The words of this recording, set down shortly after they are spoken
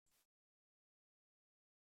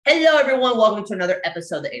Hello, everyone. Welcome to another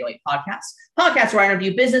episode of the 808 Podcast where I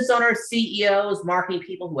interview business owners, CEOs, marketing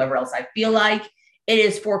people, whoever else I feel like. It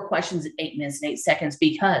is 4 questions in 8 minutes and 8 seconds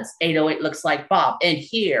because 808 looks like Bob. And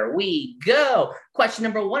here we go. Question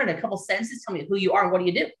number 1 in a couple sentences. Tell me who you are and what do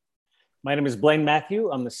you do? My name is Blaine Matthew.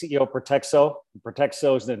 I'm the CEO of Protexo.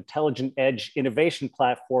 Protexo is an intelligent edge innovation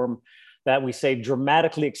platform that we say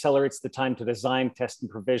dramatically accelerates the time to design, test, and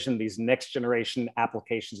provision these next generation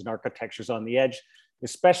applications and architectures on the edge,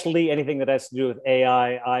 especially anything that has to do with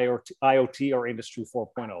AI, IoT, or Industry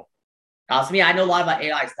 4.0. Awesome. Yeah, I know a lot about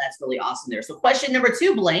AI, so that's really awesome there. So question number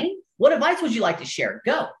 2, Blaine, what advice would you like to share?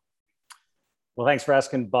 Go. Well, thanks for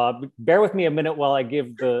asking, Bob. Bear with me a minute while I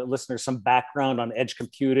give the listeners some background on edge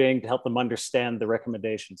computing to help them understand the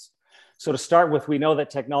recommendations. So to start with, we know that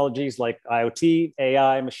technologies like IoT,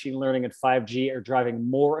 AI, machine learning, and 5G are driving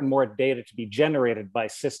more and more data to be generated by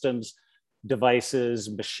systems, devices,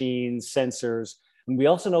 machines, sensors. And we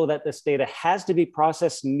also know that this data has to be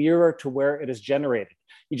processed nearer to where it is generated.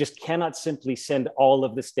 You just cannot simply send all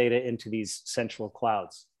of this data into these central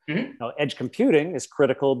clouds. Mm-hmm. Now, edge computing is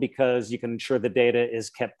critical because you can ensure the data is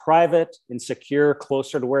kept private and secure,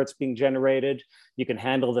 closer to where it's being generated. You can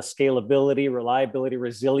handle the scalability, reliability,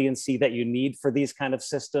 resiliency that you need for these kind of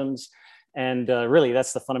systems. And really,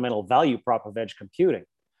 that's the fundamental value prop of edge computing.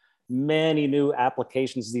 Many new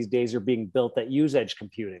applications these days are being built that use edge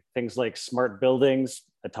computing. Things like smart buildings,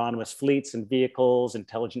 autonomous fleets and vehicles,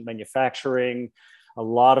 intelligent manufacturing, a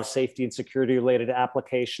lot of safety and security related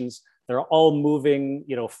applications. They're all moving,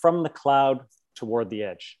 from the cloud toward the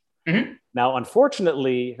edge. Mm-hmm. Now,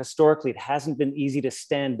 unfortunately, historically, it hasn't been easy to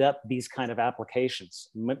stand up these kind of applications.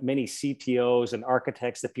 Many CTOs and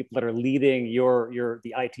architects, the people that are leading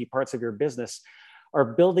the IT parts of your business, are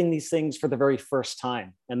building these things for the very first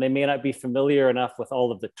time. And they may not be familiar enough with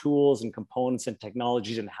all of the tools and components and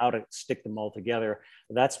technologies and how to stick them all together.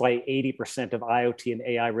 That's why 80% of IoT and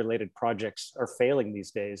AI related projects are failing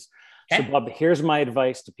these days. Okay. So Bob, here's my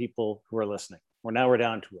advice to people who are listening. We're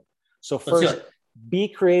down to it. So first, be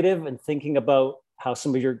creative and thinking about how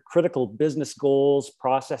some of your critical business goals,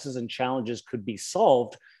 processes, and challenges could be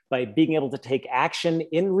solved by being able to take action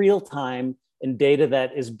in real time in data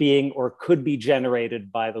that is being or could be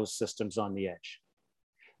generated by those systems on the edge.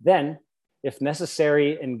 Then, if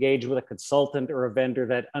necessary, engage with a consultant or a vendor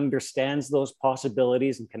that understands those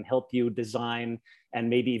possibilities and can help you design and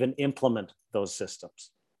maybe even implement those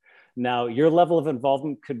systems. Now, your level of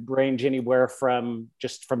involvement could range anywhere from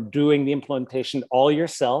doing the implementation all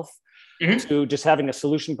yourself, mm-hmm. to just having a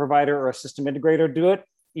solution provider or a system integrator do it.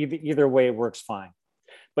 Either way works fine.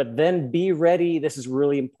 But then be ready, this is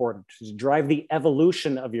really important, to drive the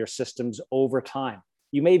evolution of your systems over time.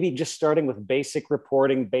 You may be just starting with basic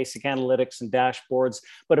reporting, basic analytics and dashboards,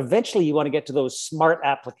 but eventually you want to get to those smart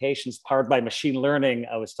applications powered by machine learning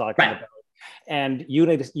I was talking about. And you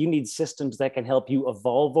need systems that can help you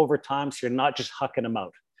evolve over time so you're not just hucking them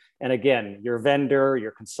out. And again, your vendor,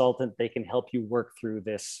 your consultant, they can help you work through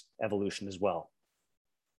this evolution as well.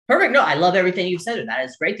 Perfect. No, I love everything you said. That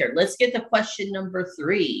is great there. Let's get to question number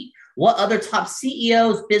 3. What other top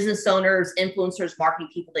CEOs, business owners, influencers, marketing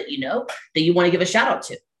people that you want to give a shout out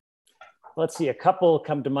to? Let's see, a couple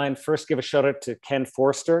come to mind. First, give a shout out to Ken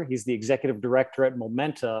Forster. He's the executive director at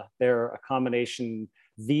Momenta. They're a combination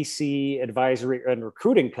VC advisory and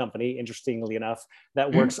recruiting company, interestingly enough,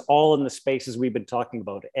 that works all in the spaces we've been talking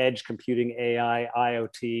about: edge computing, AI,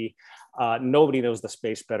 IoT. Nobody knows the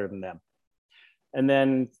space better than them. And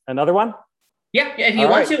then another one? Yeah, if you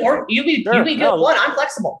want to, or you be good one. I'm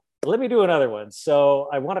flexible. Let me do another one. So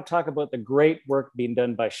I want to talk about the great work being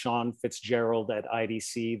done by Sean Fitzgerald at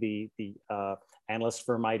IDC, the analyst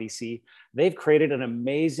firm IDC. They've created an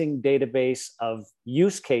amazing database of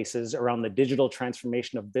use cases around the digital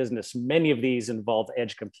transformation of business. Many of these involve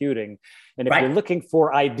edge computing. And if you're looking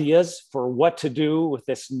for ideas for what to do with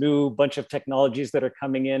this new bunch of technologies that are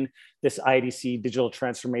coming in, this IDC digital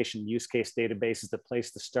transformation use case database is the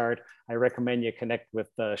place to start. I recommend you connect with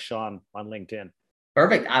Sean on LinkedIn.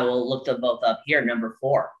 Perfect. I will look them both up here. Number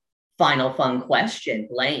 4, final fun question.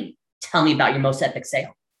 Blaine, tell me about your most epic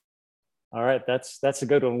sale. All right, that's a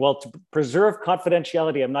good one. Well, to preserve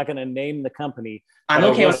confidentiality, I'm not going to name the company. I'm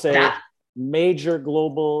okay with that. Major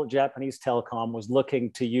global Japanese telecom was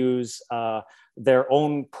looking to use their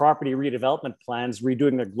own property redevelopment plans,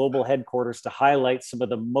 redoing their global headquarters to highlight some of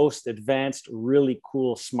the most advanced, really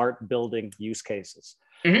cool smart building use cases.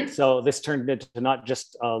 Mm-hmm. So this turned into not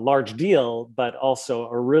just a large deal, but also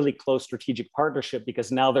a really close strategic partnership,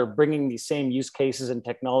 because now they're bringing these same use cases and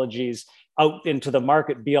technologies out into the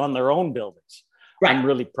market beyond their own buildings. Right. I'm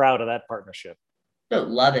really proud of that partnership.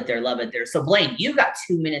 Love it there. So Blaine, you've got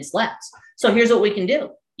 2 minutes left. So here's what we can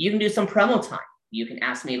do. You can do some promo time. You can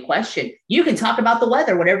ask me a question. You can talk about the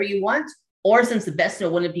weather, whatever you want. Or since the best know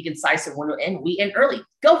when to be concise and when to end, we end early.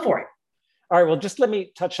 Go for it. All right, well, just let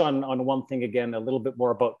me touch on one thing again, a little bit more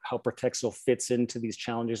about how Protexo fits into these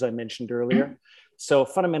challenges I mentioned earlier. Mm-hmm. So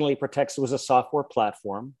fundamentally, Protexo is a software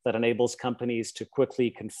platform that enables companies to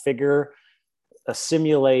quickly configure,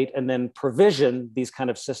 simulate, and then provision these kind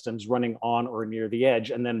of systems running on or near the edge,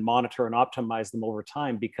 and then monitor and optimize them over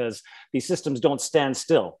time, because these systems don't stand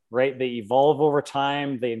still, right? They evolve over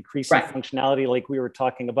time, they increase in functionality like we were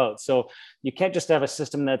talking about. So you can't just have a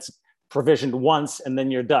system that's provisioned once and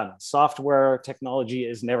then you're done. Software technology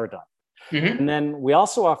is never done. Mm-hmm. And then we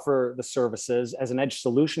also offer the services as an edge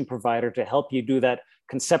solution provider to help you do that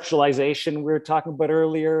conceptualization we were talking about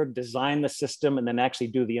earlier, design the system, and then actually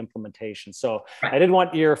do the implementation. So I did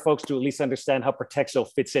want your folks to at least understand how Protexo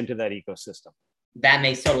fits into that ecosystem. That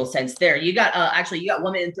makes total sense there. You got you got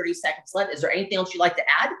 1 minute and 30 seconds left. Is there anything else you'd like to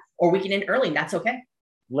add, or we can end early and that's okay?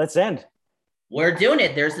 Let's end. We're doing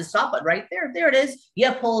it. There's the stop button right there. There it is.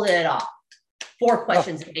 You pulled it off. 4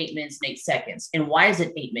 questions in 8 minutes and 8 seconds. And why is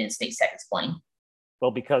it 8 minutes and 8 seconds, Blaine?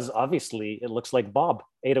 Well, because obviously it looks like Bob.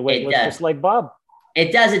 808 looks just like Bob.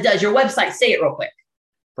 It does. It does. Your website, say it real quick.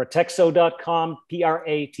 Protexo.com,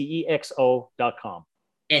 Pratexo.com.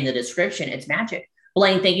 In the description, it's magic.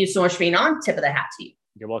 Blaine, thank you so much for being on. Tip of the hat to you.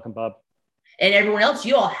 You're welcome, Bob. And everyone else,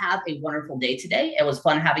 you all have a wonderful day today. It was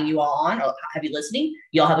fun having you all on, or have you listening.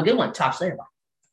 You all have a good one. Talk to you later. Bye.